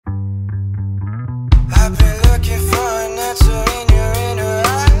I've been looking for an answer in your inner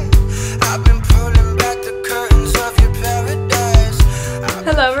eye. I've been pulling back the curtains of your paradise.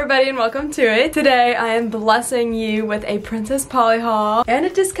 Hello everybody and welcome to it. Today I am blessing you with a Princess Polly haul and a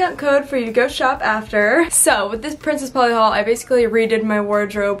discount code for you to go shop after. So with this Princess Polly haul, I basically redid my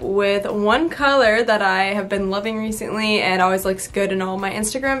wardrobe with one color that I have been loving recently and always looks good in all my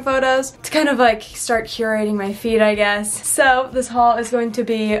Instagram photos to kind of like start curating my feed, I guess. So this haul is going to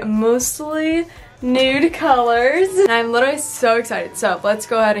be mostly nude colors and I'm literally so excited, so let's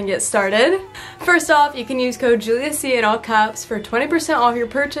go ahead and get started. First off, you can use code JuliaC in all caps for 20% off your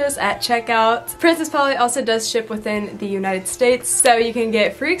purchase at checkout. Princess Polly also does ship within the United States, so you can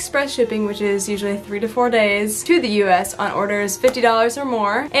get free express shipping, which is usually 3 to 4 days, to the US on orders $50 or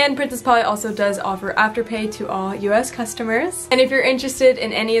more. And Princess Polly also does offer Afterpay to all US customers. And if you're interested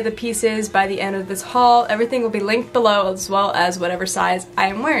in any of the pieces by the end of this haul, everything will be linked below, as well as whatever size I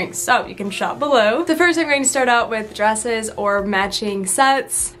am wearing, so you can shop below. So first I'm going to start out with dresses or matching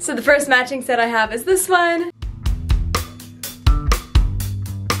sets. So the first matching set I have is this one.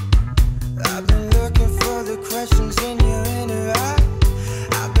 I've been looking for the questions in your inner eye.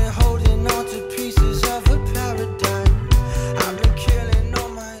 I've been holding on to pieces of a paradigm. I've been killing all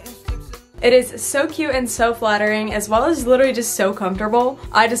my instincts. It is so cute and so flattering, as well as literally just so comfortable.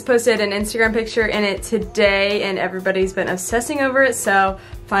 I just posted an Instagram picture in it today and everybody's been obsessing over it, so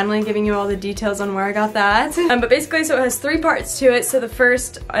finally giving you all the details on where I got that. But basically, so it has 3 parts to it. So the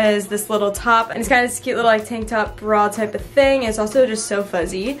first is this little top, and it's kind of this cute little like tank top bra type of thing. It's also just so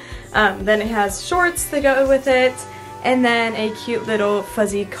fuzzy. Then it has shorts that go with it, and then a cute little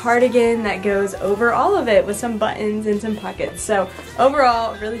fuzzy cardigan that goes over all of it with some buttons and some pockets. So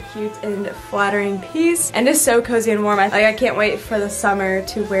overall, really cute and flattering piece, and just so cozy and warm. I can't wait for the summer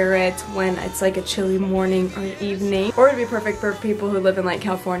to wear it when it's like a chilly morning or evening, or it'd be perfect for people who live in like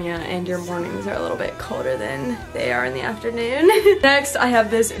California and your mornings are a little bit colder than they are in the afternoon. Next, I have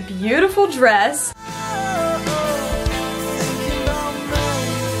this beautiful dress.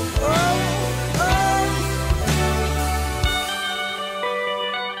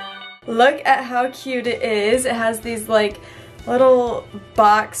 Look at how cute it is. It has these like little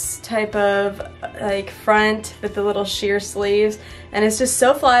box type of like front with the little sheer sleeves, and it's just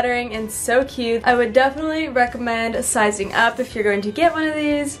so flattering and so cute. I would definitely recommend sizing up if you're going to get one of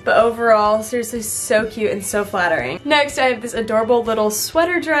these, but overall, seriously so cute and so flattering. Next, I have this adorable little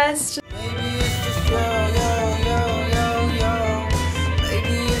sweater dress.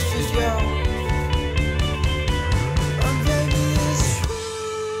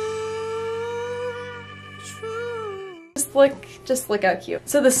 Just look how cute.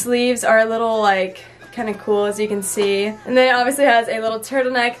 So the sleeves are a little like kind of cool, as you can see, and then it obviously has a little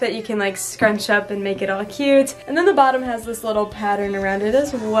turtleneck that you can like scrunch up and make it all cute, and then the bottom has this little pattern around it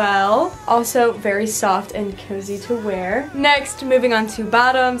as well. Also very soft and cozy to wear. Next, moving on to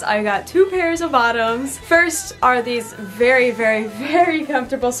bottoms, I got 2 pairs of bottoms. First are these very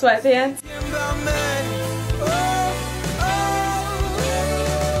comfortable sweatpants.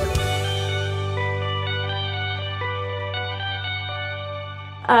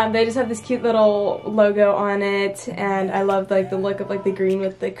 They just have this cute little logo on it, and I love like the look of like the green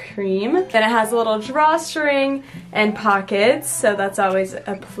with the cream. Then it has a little drawstring and pockets, so that's always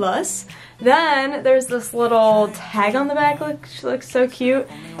a plus. Then there's this little tag on the back, which looks so cute.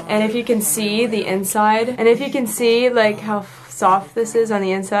 And if you can see the inside, and if you can see like how soft this is on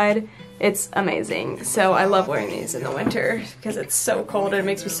the inside, it's amazing. So I love wearing these in the winter because it's so cold and it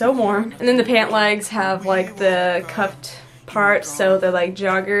makes me so warm. And then the pant legs have like the cuffed part, so they're like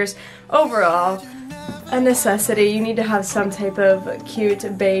joggers. Overall, a necessity. You need to have some type of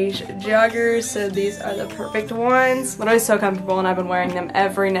cute beige joggers, so these are the perfect ones. Literally so comfortable, and I've been wearing them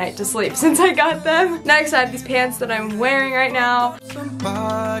every night to sleep since I got them. Next, I have these pants that I'm wearing right now.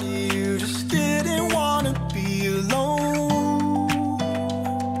 Somebody you just didn't wanna be alone.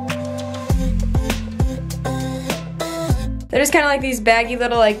 They're just kind of like these baggy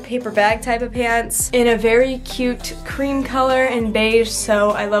little like paper bag type of pants in a very cute cream color and beige,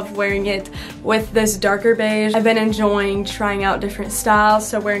 so I love wearing it with this darker beige. I've been enjoying trying out different styles,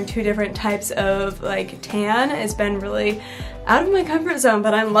 so wearing 2 different types of like tan has been really out of my comfort zone,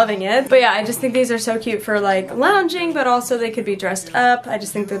 but I'm loving it. But yeah, I just think these are so cute for like lounging, but also they could be dressed up. I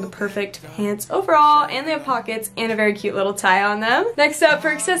just think they're the perfect pants overall, and they have pockets and a very cute little tie on them. Next up, for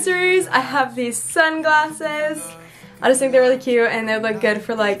accessories, I have these sunglasses. I just think they're really cute, and they look good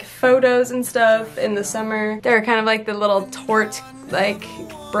for like photos and stuff in the summer. They're kind of like the little tort, like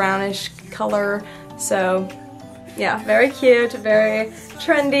brownish color, so Yeah, very cute, very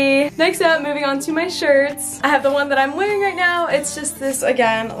trendy. Next up, moving on to my shirts. I have the one that I'm wearing right now. It's just this,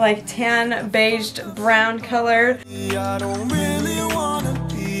 again, like tan, beige, brown color. I don't really wanna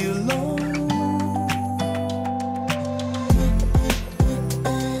be alone.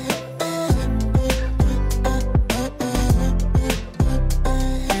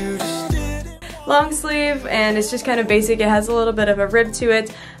 Long sleeve, and it's just kind of basic. It has a little bit of a rib to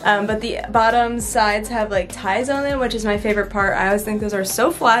it, but the bottom sides have like ties on them, which is my favorite part. I always think those are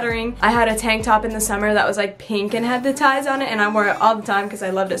so flattering. I had a tank top in the summer that was like pink and had the ties on it, and I wore it all the time because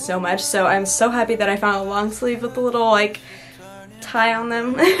I loved it so much. So I'm so happy that I found a long sleeve with a little like tie on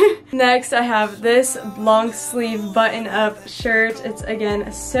them. Next, I have this long sleeve button up shirt. It's again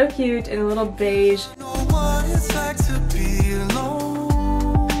so cute in a little beige.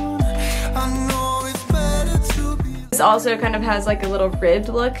 This also kind of has like a little ribbed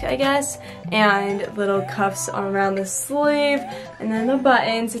look, I guess, and little cuffs around the sleeve, and then the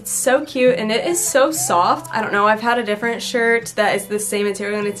buttons. It's so cute, and it is so soft. I don't know, I've had a different shirt that is the same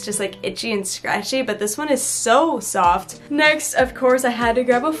material and it's just like itchy and scratchy, but this one is so soft. Next, of course, I had to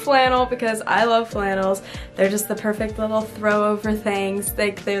grab a flannel because I love flannels. They're just the perfect little throw over things.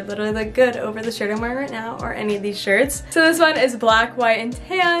 They literally look good over the shirt I'm wearing right now or any of these shirts. So this one is black, white, and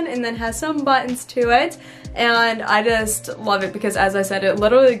tan, and then has some buttons to it. And I just love it because, as I said, it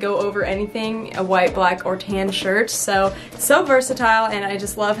literally go over anything, a white, black, or tan shirt. So versatile, and I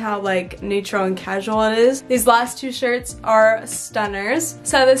just love how like neutral and casual it is. These last two shirts are stunners.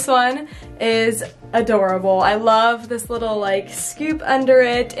 So this one is adorable. I love this little like scoop under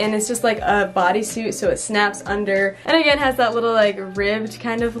it, and it's just like a bodysuit, so it snaps under, and again has that little like ribbed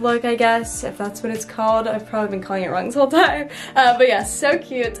kind of look, I guess, if that's what it's called. I've probably been calling it wrong this whole time, but yeah, so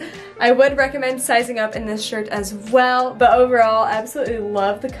cute. I would recommend sizing up in this shirt as well, but overall I absolutely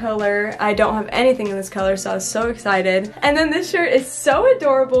love the color. I don't have anything in this color, so I was so excited. And then this shirt is so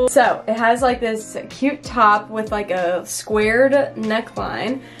adorable. So it has like this cute top with like a squared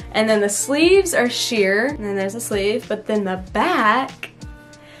neckline, and then the sleeves are sheer, and then there's a sleeve, but then the back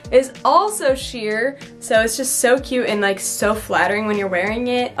is also sheer, so it's just so cute and like so flattering when you're wearing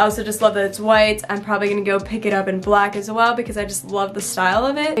it. I also just love that it's white. I'm probably gonna go pick it up in black as well because I just love the style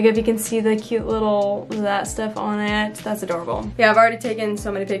of it. Like if you can see the cute little that stuff on it, that's adorable. Yeah, I've already taken so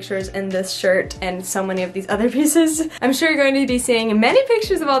many pictures in this shirt and so many of these other pieces. I'm sure you're going to be seeing many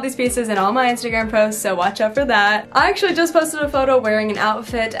pictures of all these pieces in all my Instagram posts, so watch out for that. I actually just posted a photo wearing an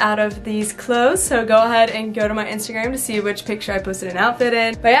outfit out of these clothes, so go ahead and go to my Instagram to see which picture I posted an outfit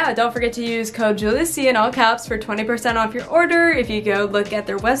in. But yeah, don't forget to use code JuliaC in all caps for 20% off your order if you go look at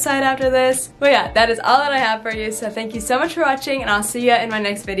their website after this. But yeah, that is all that I have for you, so thank you so much for watching, and I'll see you in my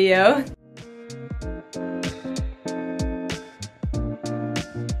next video.